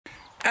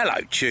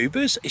Hello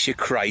tubers, it's your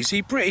crazy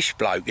British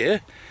bloke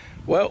here.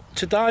 Well,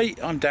 today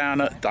I'm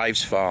down at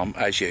Dave's farm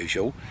as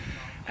usual,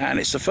 and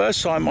it's the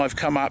first time I've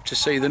come up to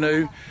see the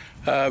new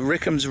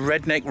Rickems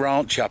Redneck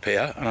ranch up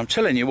here, and I'm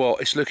telling you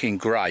what, it's looking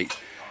great.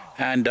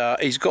 And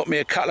he's got me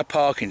a couple of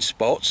parking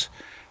spots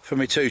for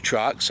my 2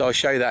 trucks, so I'll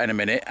show you that in a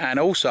minute. And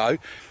also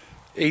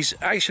he's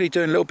actually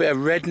doing a little bit of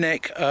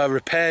redneck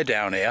repair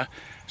down here,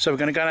 so we're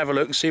going to go and have a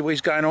look and see what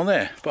he's going on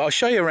there, but I'll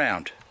show you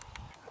around.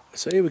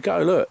 So here we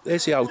go, look,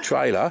 there's the old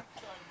trailer.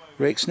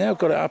 Rick's now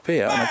got it up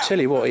here, and I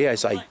tell you what, he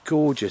has a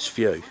gorgeous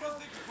view.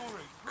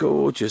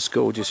 Gorgeous,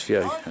 gorgeous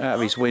view out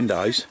of his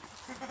windows.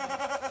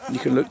 You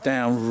can look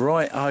down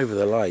right over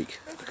the lake.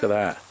 Look at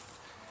that.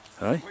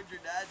 Eh?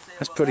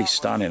 That's pretty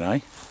stunning, eh?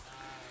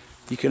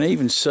 You can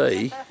even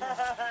see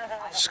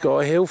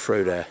Sky Hill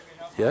through there.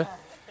 Yeah?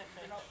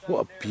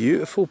 What a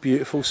beautiful,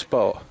 beautiful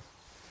spot.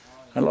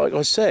 And like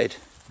I said,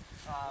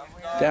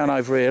 down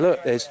over here,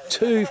 look, there's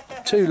two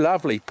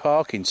lovely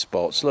parking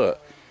spots,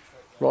 look.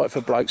 Right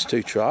for blokes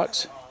 2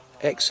 trucks.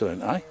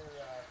 Excellent, eh?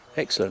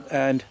 Excellent.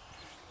 And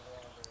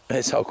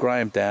there's old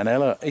Graham down there,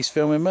 look, he's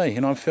filming me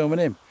and I'm filming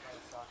him.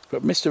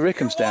 But Mr.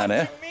 Rickems down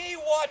there. Me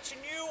watching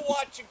you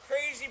watching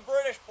crazy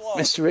British bloke.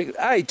 Mr. Rick,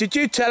 hey, did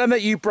you tell him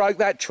that you broke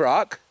that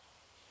truck?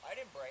 I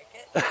didn't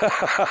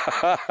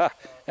break it.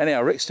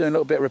 Anyhow, Rick's doing a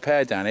little bit of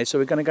repair down here, so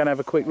we're going to go and have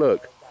a quick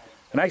look.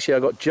 And actually,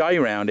 I've got Jay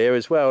round here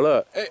as well,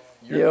 look. Hey,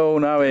 you all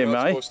know him, mate. You're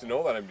not eh? supposed to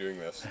know that I'm doing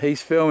this.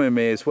 He's filming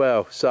me as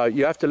well, so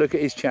you have to look at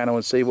his channel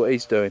and see what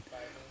he's doing.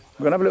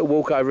 We're going to have a little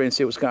walk over here and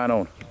see what's going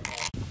on.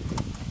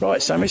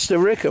 Right, so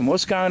Mr. Rickham,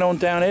 what's going on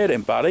down here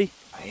then, buddy?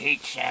 I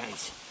hate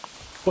Chevys.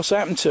 What's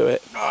happened to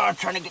it? Oh, I'm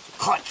trying to get the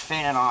clutch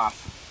fan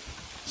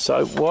off.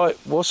 So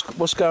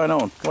what's going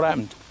on? What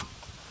happened?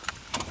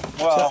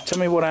 Well, Tell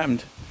me what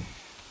happened.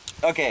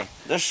 okay,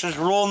 this is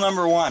rule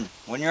number 1.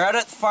 When you're out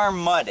at the farm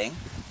mudding,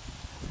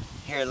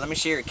 here, let me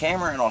see your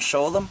camera and I'll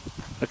show them.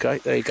 Okay,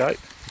 there you go.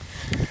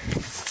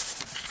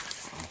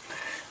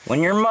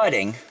 When you're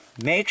mudding,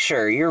 make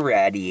sure your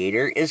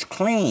radiator is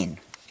clean.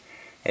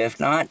 If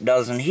not,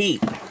 doesn't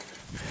heat.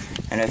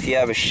 And if you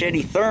have a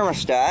shitty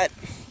thermostat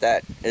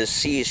that is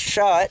seized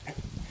shut,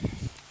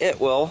 it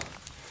will,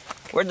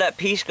 where'd that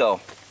piece go?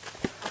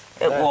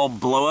 It will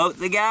blow out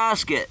the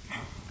gasket.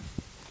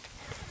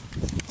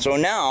 So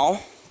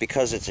now,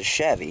 because it's a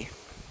Chevy,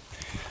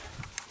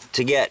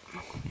 to get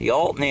the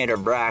alternator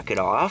bracket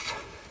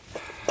off,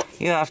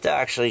 you have to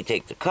actually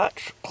take the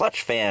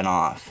clutch fan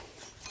off.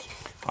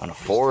 On a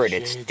Ford,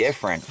 it's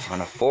different.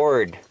 On a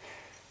Ford,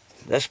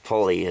 this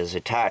pulley is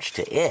attached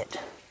to it.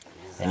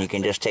 And you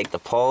can just take the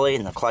pulley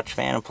and the clutch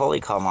fan and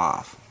pulley come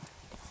off.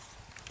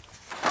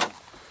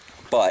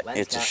 But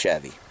it's a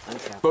Chevy.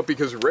 But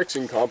because Rick's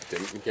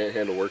incompetent and can't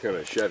handle working on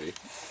a Chevy.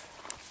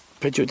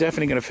 But you're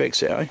definitely going to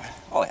fix it, eh?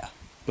 Oh yeah.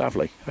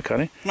 Lovely,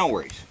 okay. No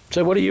worries.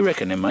 So what do you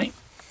reckon then, mate?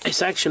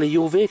 It's actually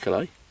your vehicle,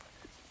 eh?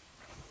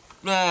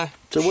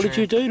 So what did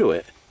you do to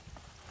it?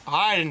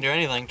 I didn't do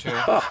anything to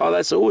it. Oh,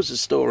 that's always a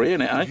story,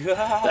 isn't it, eh?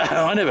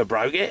 I never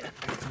broke it.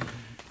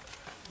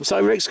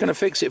 So Rick's going to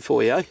fix it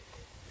for you, eh?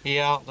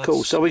 Yeah. That's,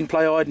 Cool, so we can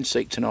play hide and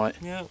seek tonight.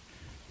 Yeah.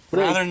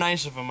 Well, Rather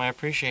nice of him. I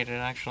appreciate it,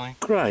 actually.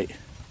 Great.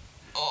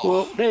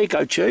 Well, there you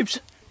go, tubes.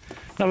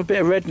 Another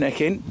bit of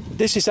rednecking.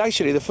 This is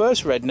actually the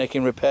first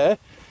rednecking repair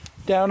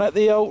down at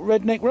the old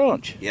Redneck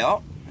Ranch.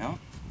 Yep.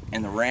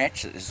 And the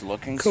ranch is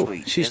looking Cool.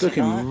 sweet. She's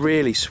looking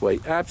really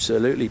sweet.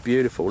 Absolutely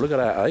beautiful. Look at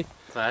that, eh?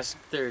 Class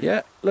 30.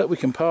 Yeah. Look, we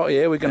can party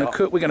here. We're going to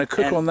cook. We're going to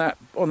cook on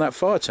that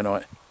fire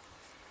tonight.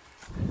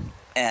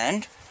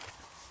 And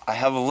I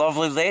have a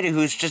lovely lady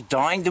who's just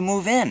dying to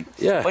move in.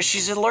 Yeah. But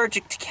she's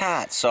allergic to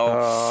cats, so.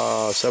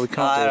 Oh, so we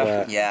can't do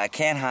that. Yeah, I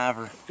can't have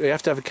her. We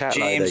have to have a cat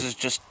James lady. is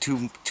just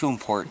too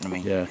important to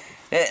me. Yeah.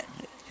 Eh,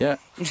 Yeah.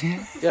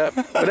 Yeah.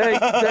 Well,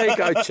 there you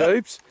go,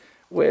 tubes.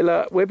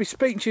 We'll be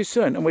speaking to you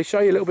soon, and we'll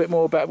show you a little bit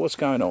more about what's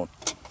going on.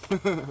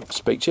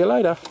 Speak to you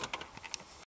later.